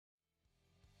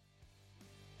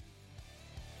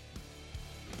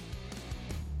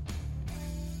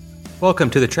Welcome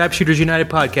to the Trapshooters United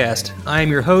podcast. I am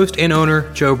your host and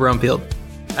owner, Joe Brumfield.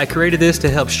 I created this to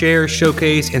help share,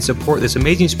 showcase, and support this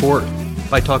amazing sport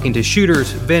by talking to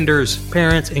shooters, vendors,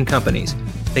 parents, and companies.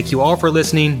 Thank you all for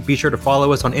listening. Be sure to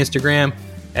follow us on Instagram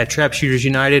at Trapshooters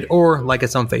United or like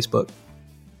us on Facebook.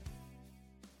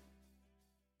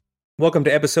 Welcome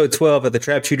to episode 12 of the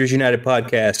Trapshooters United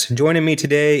podcast. Joining me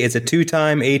today is a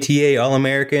two-time ATA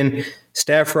All-American,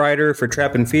 staff writer for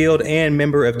Trap and Field, and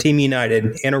member of Team United,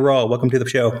 Rawe. Welcome to the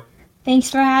show. Thanks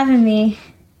for having me.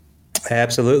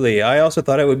 Absolutely. I also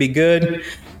thought it would be good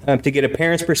to get a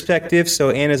parent's perspective. So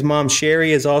Anna's mom,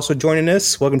 Sherri, is also joining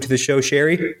us. Welcome to the show,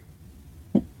 Sherri.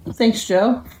 Thanks,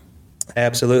 Joe.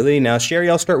 Absolutely. Now,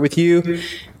 Sherri, I'll start with you.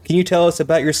 Can you tell us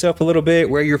about yourself a little bit,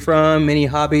 where you're from, any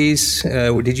hobbies?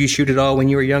 Did you shoot at all when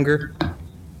you were younger?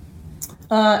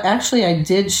 Actually, I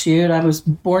did shoot. I was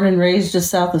born and raised just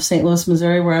south of St. Louis,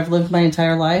 Missouri, where I've lived my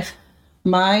entire life.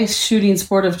 My shooting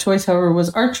sport of choice, however,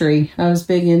 was archery. I was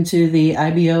big into the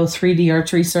IBO 3D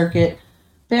archery circuit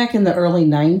back in the early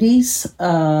 90s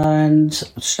and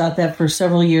shot that for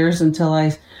several years until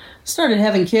I started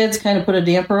having kids, kind of put a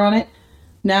damper on it.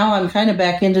 Now I'm kind of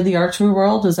back into the archery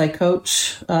world as I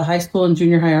coach high school and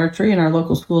junior high archery in our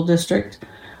local school district.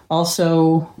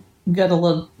 Also got a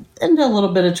little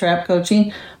bit of trap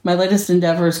coaching. My latest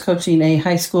endeavor is coaching a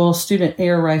high school student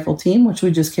air rifle team, which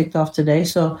we just kicked off today.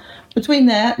 So between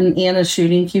that and Anna's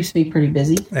shooting keeps me pretty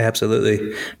busy.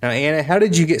 Absolutely. Now, Anna, how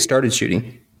did you get started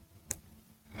shooting?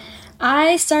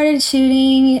 I started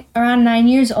shooting around 9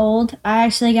 years old. I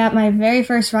actually got my very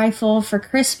first rifle for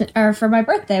Christmas or for my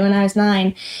birthday when I was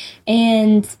 9,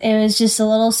 and it was just a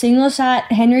little single shot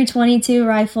Henry 22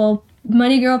 rifle,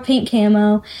 Muddy Girl pink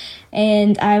camo,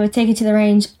 and I would take it to the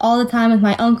range all the time with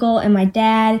my uncle and my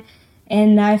dad,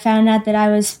 and I found out that I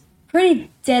was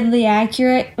pretty deadly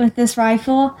accurate with this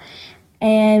rifle.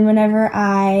 And whenever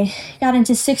I got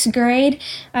into 6th grade,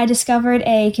 I discovered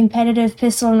a competitive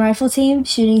pistol and rifle team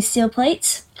shooting steel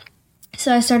plates.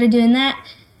 So I started doing that.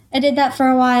 I did that for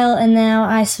a while, and now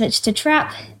I switched to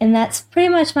trap, and that's pretty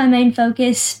much my main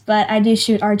focus, but I do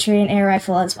shoot archery and air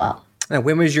rifle as well. Now,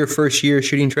 when was your first year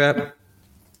shooting trap?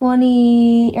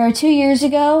 2 years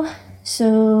ago,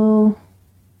 so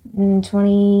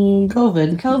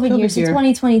COVID year, so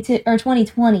 2022 or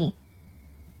 2020.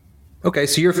 Okay,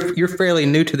 so you're fairly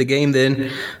new to the game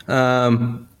then. I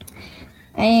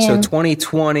am. So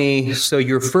 2020. So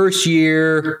your first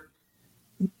year,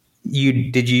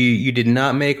 you did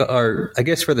not make, or I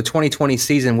guess for the 2020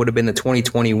 season would have been the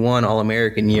 2021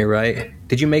 All-American year, right?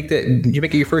 Did you make that? Did you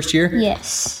make it your first year?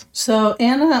 Yes. So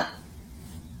Anna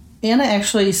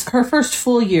actually, her first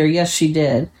full year, yes, she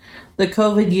did. The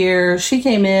COVID year, she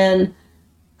came in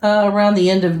around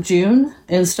the end of June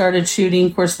and started shooting.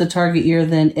 Of course, the target year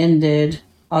then ended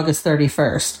August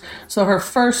 31st. So her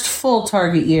first full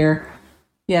target year,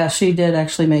 yeah, she did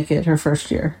actually make it her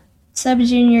first year.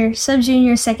 Sub-junior,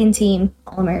 second team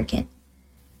All-American.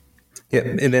 Yeah,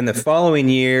 and then the following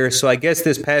year, so I guess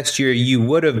this past year you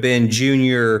would have been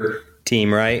junior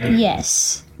team, right?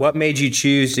 Yes. What made you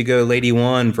choose to go Lady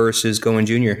 1 versus going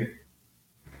junior?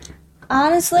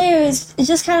 Honestly, it's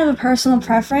just kind of a personal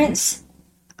preference.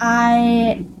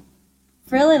 I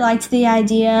really liked the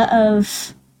idea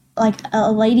of like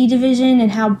a lady division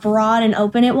and how broad and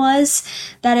open it was,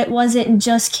 that it wasn't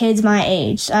just kids my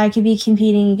age. I could be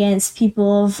competing against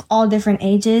people of all different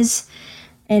ages,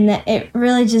 and that it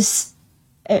really just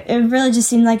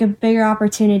seemed like a bigger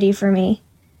opportunity for me.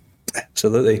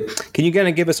 Absolutely. Can you kind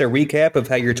of give us a recap of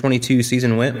how your 22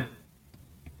 season went?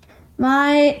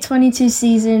 My 22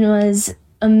 season was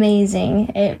amazing.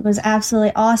 It was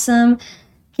absolutely awesome.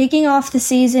 Kicking off the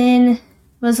season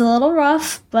was a little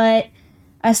rough, but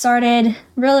I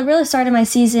really started my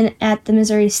season at the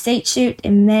Missouri State Shoot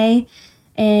in May,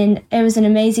 and it was an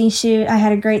amazing shoot. I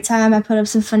had a great time. I put up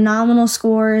some phenomenal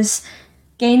scores,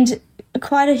 gained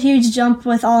quite a huge jump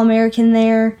with All-American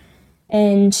there,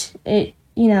 and it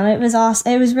was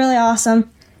awesome. It was really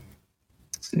awesome.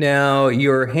 Now,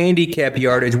 your handicap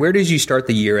yardage, where did you start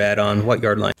the year at on what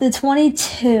yard line? The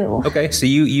 22. Okay, so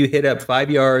you hit up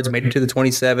 5 yards, made it to the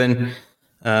 27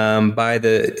 by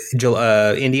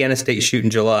the Indiana State shoot in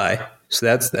July. So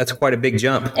that's quite a big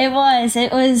jump. It was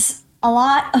a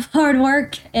lot of hard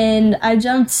work, and I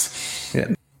jumped. Yeah.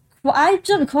 Well, I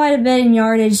jumped quite a bit in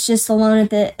yardage just alone at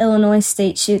the Illinois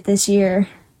State shoot this year,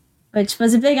 which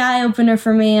was a big eye opener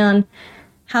for me on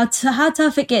how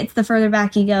tough it gets the further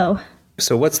back you go.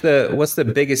 So what's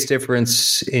the biggest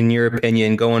difference in your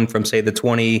opinion going from say the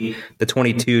 20, the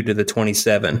 22 to the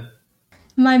 27?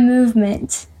 My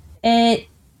movement. I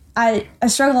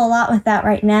struggle a lot with that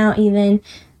right now, even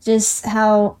just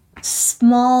how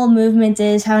small movement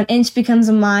is, how an inch becomes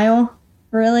a mile,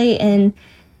 really. And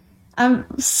I'm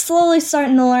slowly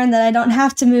starting to learn that I don't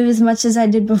have to move as much as I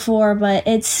did before, but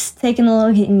it's taken a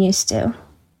little getting used to.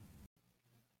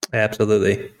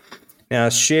 Absolutely. Now,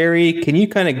 Sherri, can you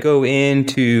kind of go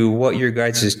into what your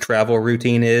guys' travel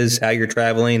routine is, how you're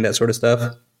traveling, that sort of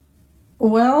stuff?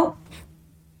 Well,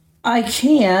 I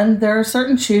can. There are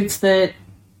certain shoots that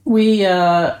we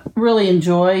really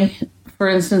enjoy. For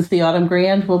instance, the Autumn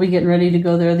Grand. We'll be getting ready to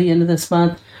go there at the end of this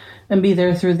month and be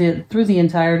there through the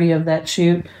entirety of that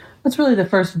shoot. That's really the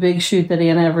first big shoot that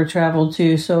Anna ever traveled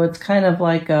to, so it's kind of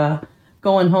like a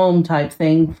going home type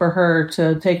thing for her,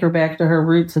 to take her back to her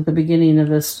roots at the beginning of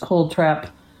this whole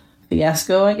trap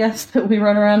fiasco, I guess, that we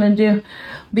run around and do.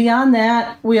 Beyond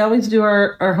that, we always do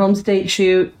our home state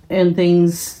shoot and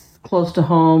things close to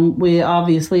home. We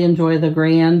obviously enjoy the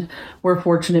Grand. We're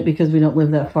fortunate because we don't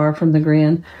live that far from the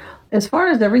Grand. As far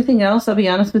as everything else, I'll be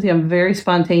honest with you, I'm very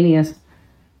spontaneous.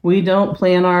 We don't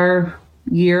plan our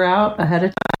year out ahead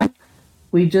of time.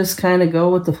 We just kind of go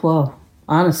with the flow.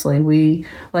 Honestly, we,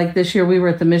 like this year, we were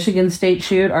at the Michigan State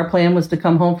shoot. Our plan was to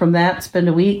come home from that, spend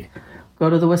a week, go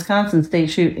to the Wisconsin State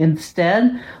shoot.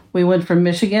 Instead, we went from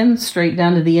Michigan straight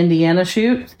down to the Indiana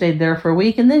shoot, stayed there for a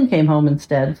week, and then came home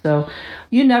instead. So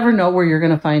you never know where you're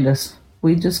going to find us.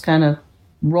 We just kind of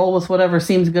roll with whatever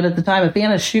seems good at the time. If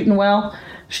Anna's shooting well,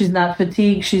 she's not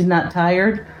fatigued, she's not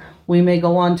tired, we may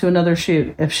go on to another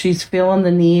shoot. If she's feeling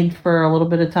the need for a little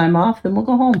bit of time off, then we'll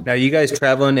go home. Now, are you guys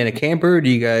traveling in a camper? Do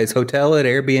you guys hotel it,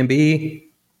 Airbnb?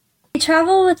 We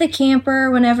travel with a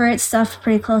camper whenever it's stuffed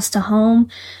pretty close to home.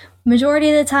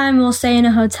 Majority of the time, we'll stay in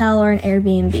a hotel or an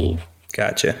Airbnb.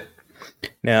 Gotcha.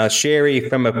 Now, Sherri,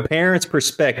 from a parent's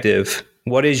perspective,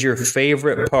 what is your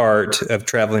favorite part of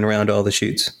traveling around all the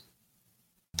shoots?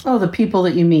 Oh, the people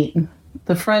that you meet,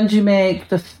 the friends you make,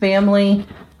 the family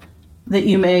that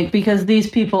you make, because these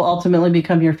people ultimately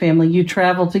become your family. You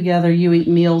travel together, you eat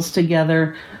meals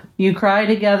together, you cry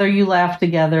together, you laugh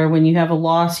together. When you have a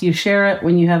loss, you share it.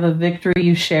 When you have a victory,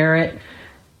 you share it.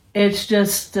 It's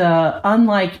just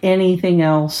unlike anything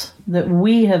else that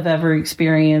we have ever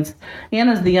experienced.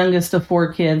 Anna's the youngest of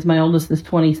 4 kids. My oldest is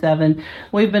 27.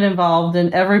 We've been involved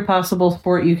in every possible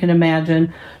sport you can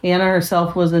imagine. Anna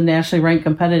herself was a nationally ranked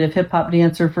competitive hip-hop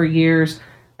dancer for years.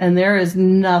 And there is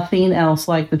nothing else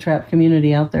like the trap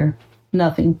community out there.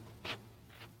 Nothing.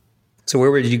 So where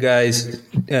would you guys,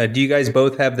 do you guys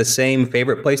both have the same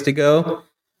favorite place to go?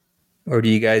 Or do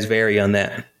you guys vary on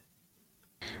that?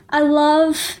 I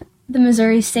love the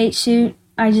Missouri State shoot.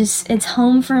 It's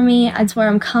home for me. It's where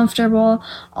I'm comfortable.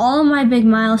 All of my big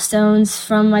milestones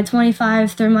from my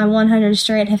 25 through my 100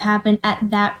 straight have happened at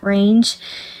that range.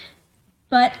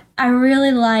 But I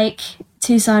really like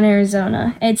Tucson,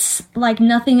 Arizona. It's like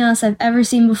nothing else I've ever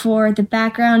seen before. The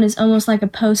background is almost like a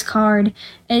postcard.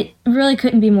 It really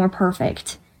couldn't be more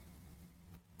perfect.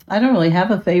 I don't really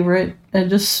have a favorite.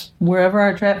 Just wherever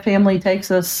our trap family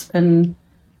takes us and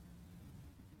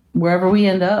wherever we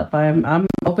end up. I'm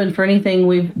open for anything.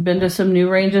 We've been to some new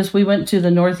ranges. We went to the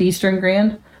Northeastern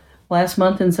Grand last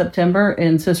month in September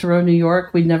in Cicero, New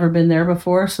York. We'd never been there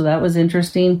before, so that was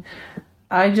interesting.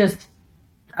 I just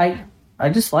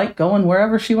like going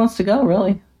wherever she wants to go,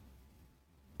 really.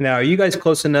 Now, are you guys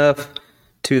close enough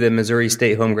to the Missouri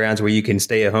State home grounds where you can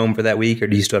stay at home for that week, or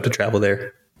do you still have to travel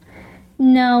there?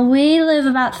 No, we live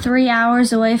about 3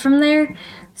 hours away from there,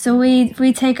 so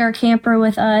we take our camper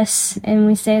with us, and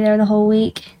we stay there the whole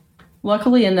week.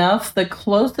 Luckily enough, the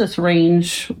closest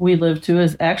range we live to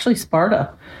is actually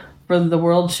Sparta. For the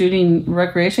World Shooting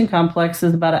Recreation Complex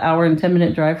is about an hour and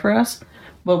 10-minute drive for us.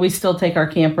 But we still take our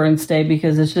camper and stay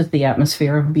because it's just the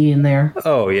atmosphere of being there.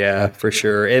 Oh, yeah, for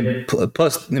sure. And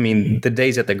plus, I mean, the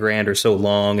days at the Grand are so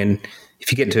long. And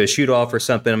if you get into a shoot-off or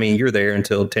something, I mean, you're there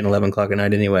until 10, 11 o'clock at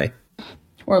night anyway.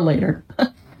 Or later.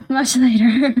 Much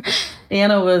later.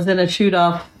 Anna was in a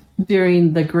shoot-off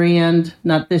during the Grand,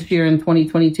 not this year in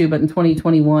 2022, but in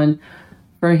 2021,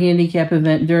 for a handicap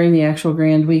event during the actual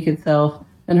Grand week itself.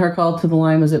 And her call to the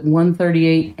line was at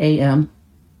 1:38 a.m.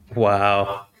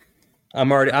 Wow.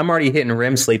 I'm already hitting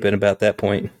REM sleep at about that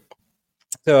point.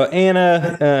 So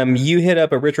Anna, you hit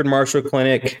up a Richard Marshall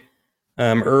clinic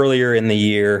earlier in the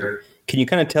year. Can you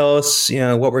kind of tell us,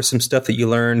 what were some stuff that you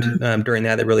learned during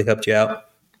that really helped you out?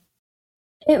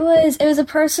 It was a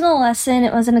personal lesson.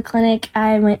 It wasn't a clinic.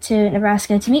 I went to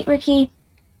Nebraska to meet Ricky.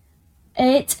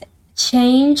 It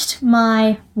changed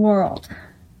my world.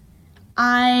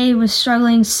 I was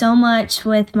struggling so much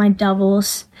with my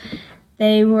doubles.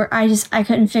 I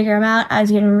couldn't figure them out. I was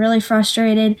getting really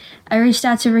frustrated. I reached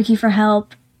out to Ricky for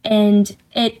help, and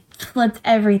it flipped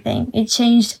everything. It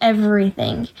changed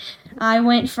everything. I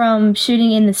went from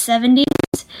shooting in the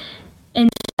 70s in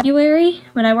February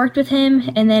when I worked with him,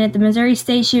 and then at the Missouri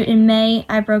State Shoot in May,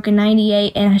 I broke a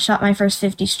 98 and I shot my first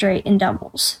 50 straight in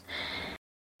doubles.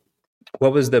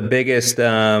 What was the biggest,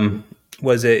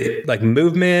 was it like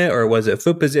movement or was it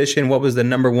foot position? What was the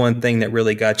number one thing that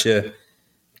really got you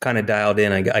kind of dialed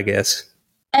in, I guess?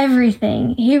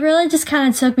 Everything. He really just kind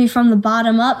of took me from the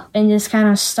bottom up and just kind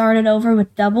of started over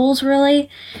with doubles, really,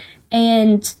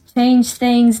 and changed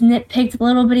things, nitpicked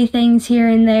little bitty things here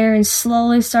and there, and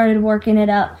slowly started working it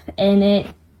up, and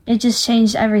it just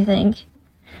changed everything.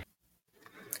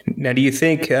 Now, do you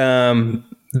think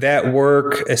that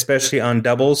work, especially on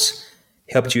doubles,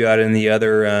 helped you out in the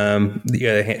other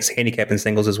handicap and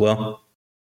singles as well?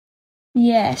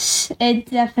 Yes, it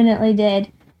definitely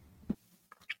did.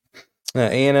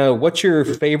 Anna, what's your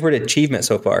favorite achievement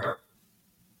so far?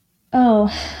 Oh,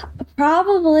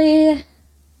 probably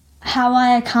how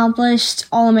I accomplished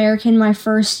All-American my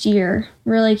first year,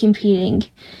 really competing.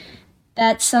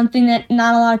 That's something that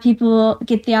not a lot of people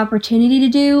get the opportunity to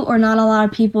do, or not a lot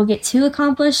of people get to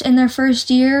accomplish in their first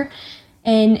year.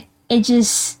 And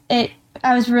I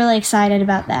was really excited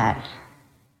about that.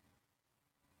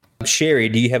 Sherri,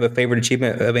 do you have a favorite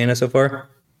achievement of Anna so far?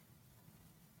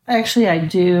 Actually, I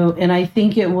do. And I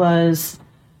think it was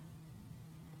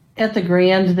at the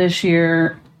Grand this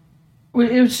year.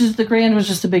 It was just, the Grand was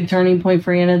just a big turning point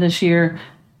for Anna this year.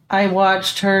 I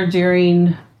watched her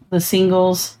during the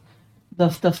singles, the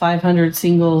 500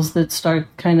 singles that start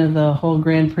kind of the whole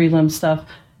Grand Prelim stuff.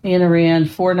 Anna ran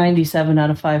 497 out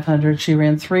of 500. She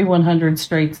ran 3 100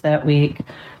 straights that week,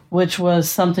 which was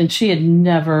something she had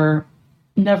never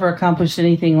accomplished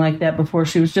anything like that before.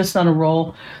 She was just on a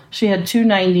roll. She had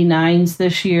 299s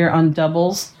this year on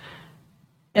doubles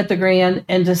at the Grand,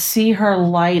 and to see her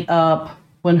light up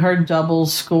when her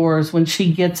doubles scores, when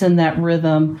she gets in that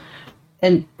rhythm,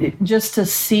 and just to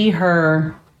see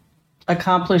her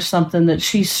accomplish something that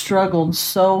she struggled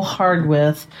so hard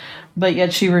with, but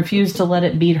yet she refused to let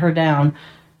it beat her down.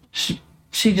 She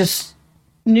just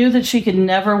knew that she could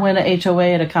never win a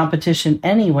HOA at a competition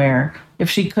anywhere if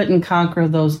she couldn't conquer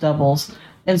those doubles.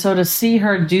 And so to see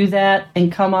her do that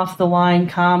and come off the line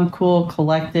calm, cool,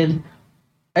 collected,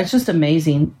 it's just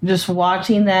amazing. Just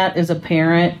watching that as a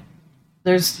parent,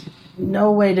 there's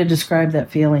no way to describe that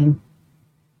feeling.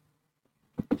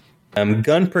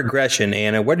 Gun progression,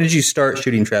 Anna. What did you start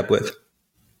shooting trap with?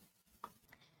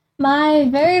 My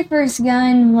very first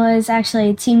gun was actually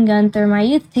a team gun through my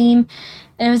youth team.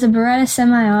 It was a Beretta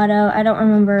semi-auto. I don't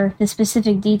remember the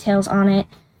specific details on it.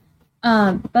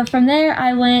 But from there,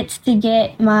 I went to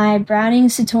get my Browning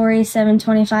Satori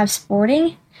 725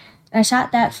 Sporting. I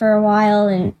shot that for a while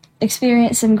and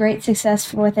experienced some great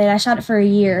success with it. I shot it for a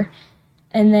year.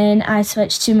 And then I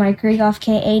switched to my Krieghoff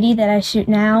K80 that I shoot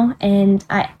now, and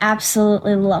I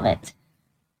absolutely love it.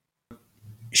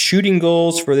 Shooting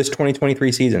goals for this 2023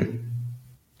 season?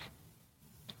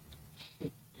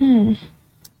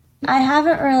 I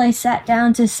haven't really sat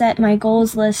down to set my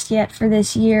goals list yet for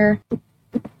this year.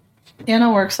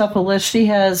 Anna works up a list. She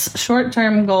has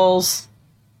short-term goals.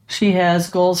 She has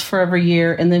goals for every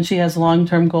year, and then she has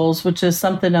long-term goals, which is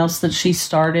something else that she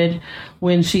started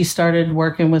when she started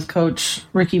working with Coach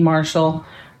Ricky Marshall.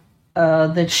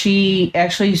 That she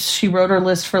wrote her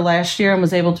list for last year and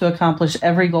was able to accomplish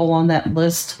every goal on that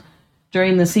list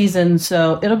during the season.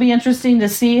 So it'll be interesting to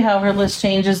see how her list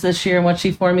changes this year and what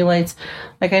she formulates.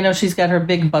 Like, I know she's got her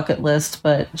big bucket list,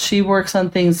 but she works on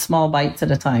things small bites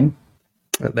at a time.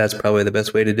 That's probably the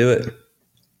best way to do it.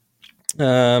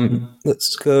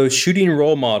 Let's go shooting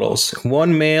role models.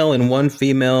 One male and one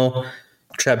female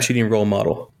trap shooting role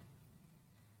model.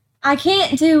 I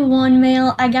can't do one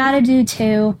male. I gotta do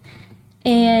two.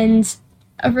 And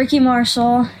Ricky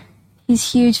Marshall,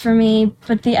 he's huge for me.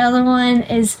 But the other one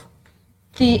is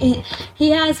he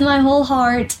has my whole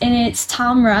heart, and it's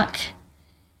Tom Ruck.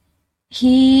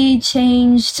 He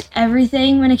changed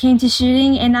everything when it came to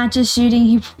shooting, and not just shooting.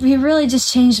 He really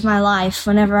just changed my life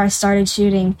whenever I started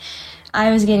shooting.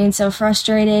 I was getting so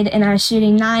frustrated, and I was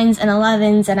shooting 9s and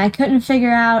 11s, and I couldn't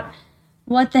figure out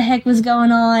what the heck was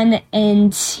going on.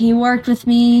 And he worked with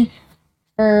me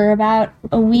for about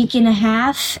a week and a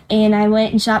half, and I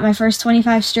went and shot my first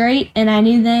 25 straight, and I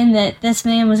knew then that this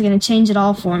man was going to change it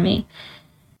all for me.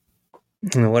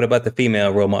 And what about the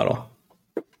female role model?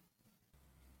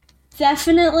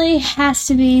 Definitely has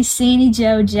to be Sandy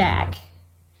Joe Jack.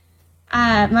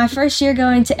 My first year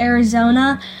going to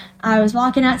Arizona, I was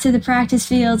walking out to the practice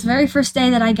fields, very first day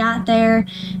that I got there,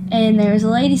 and there was a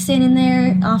lady standing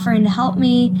there offering to help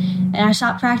me, and I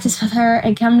shot practice with her,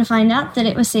 and come to find out that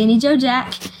it was Sandy Joe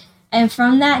Jack. And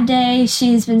from that day,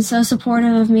 she's been so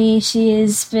supportive of me. She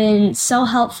has been so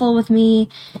helpful with me.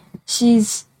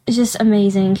 She's just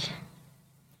amazing.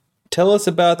 Tell us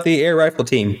about the air rifle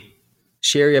team.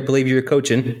 Sherri, I believe you're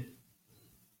coaching.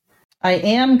 I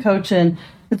am coaching.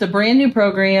 It's a brand new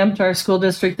program to our school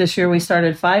district this year. We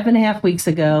started 5.5 weeks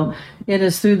ago. It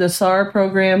is through the SAR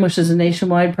program, which is a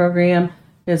nationwide program.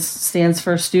 It stands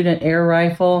for Student Air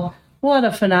Rifle. What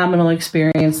a phenomenal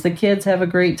experience. The kids have a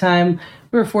great time.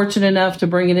 We were fortunate enough to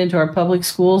bring it into our public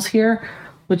schools here,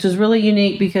 which is really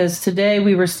unique because today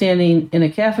we were standing in a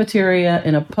cafeteria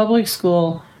in a public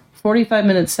school 45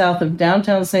 minutes south of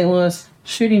downtown St. Louis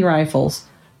shooting rifles.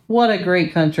 What a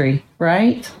great country,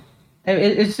 right?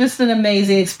 It's just an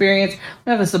amazing experience.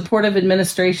 We have a supportive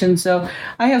administration. So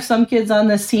I have some kids on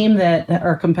this team that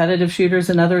are competitive shooters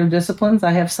in other disciplines.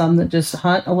 I have some that just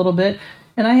hunt a little bit.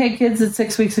 And I had kids that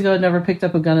 6 weeks ago had never picked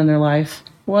up a gun in their life.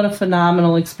 What a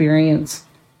phenomenal experience.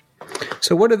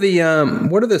 So what are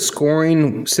the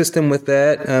scoring system with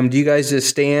that? Do you guys just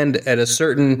stand at a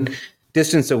certain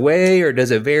distance away, or does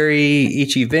it vary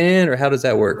each event, or how does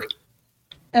that work?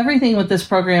 Everything with this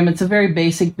program, it's a very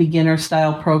basic beginner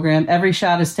style program. Every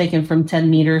shot is taken from 10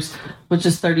 meters, which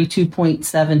is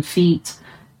 32.7 feet.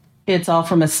 It's all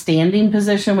from a standing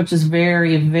position, which is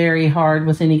very, very hard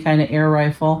with any kind of air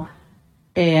rifle.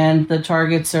 And the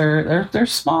targets they're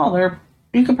small.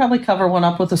 You could probably cover one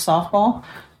up with a softball,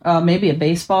 maybe a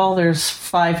baseball. There's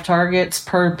 5 targets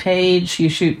per page. You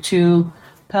shoot 2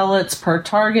 pellets per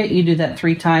target. You do that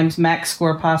 3 times. Max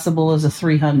score possible is a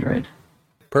 300.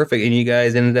 Perfect. And you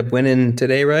guys ended up winning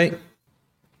today, right?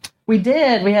 We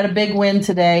did. We had a big win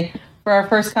today for our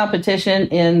first competition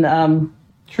in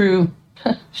true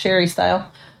Sherri style.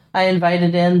 I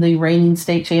invited in the reigning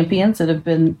state champions that have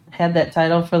had that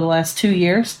title for the last 2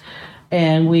 years.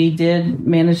 And we did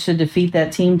manage to defeat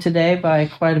that team today by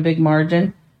quite a big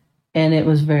margin. And it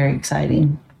was very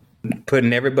exciting.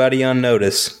 Putting everybody on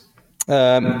notice.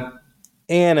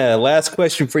 Anna, last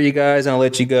question for you guys, and I'll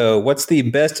let you go. What's the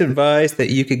best advice that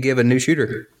you could give a new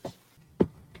shooter?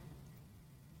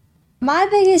 My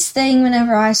biggest thing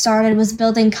whenever I started was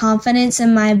building confidence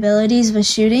in my abilities with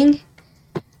shooting.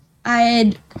 I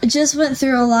had just went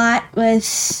through a lot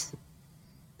with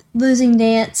losing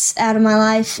dance out of my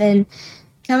life, and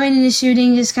coming into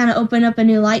shooting just kind of opened up a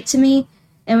new light to me.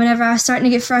 And whenever I was starting to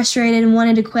get frustrated and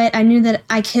wanted to quit, I knew that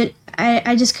I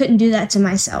just couldn't do that to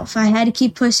myself. I had to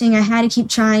keep pushing. I had to keep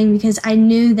trying because I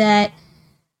knew that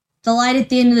the light at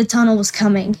the end of the tunnel was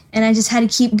coming, and I just had to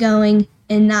keep going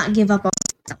and not give up on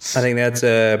myself. I think that's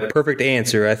a perfect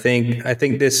answer. I think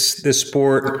this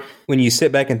sport, when you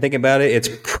sit back and think about it, it's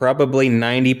probably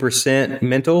 90%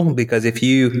 mental, because if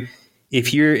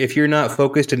you're not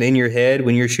focused and in your head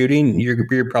when you're shooting,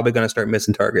 you're probably going to start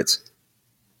missing targets.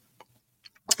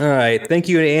 All right. Thank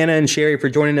you to Anna and Sherri for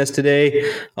joining us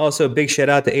today. Also, big shout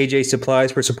out to AJ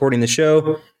Supplies for supporting the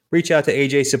show. Reach out to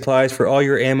AJ Supplies for all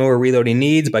your ammo or reloading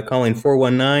needs by calling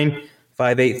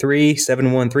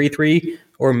 419-583-7133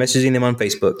 or messaging them on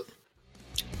Facebook.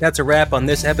 That's a wrap on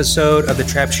this episode of the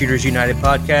Trapshooters United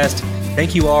podcast.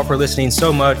 Thank you all for listening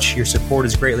so much. Your support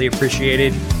is greatly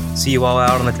appreciated. See you all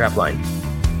out on the trap line.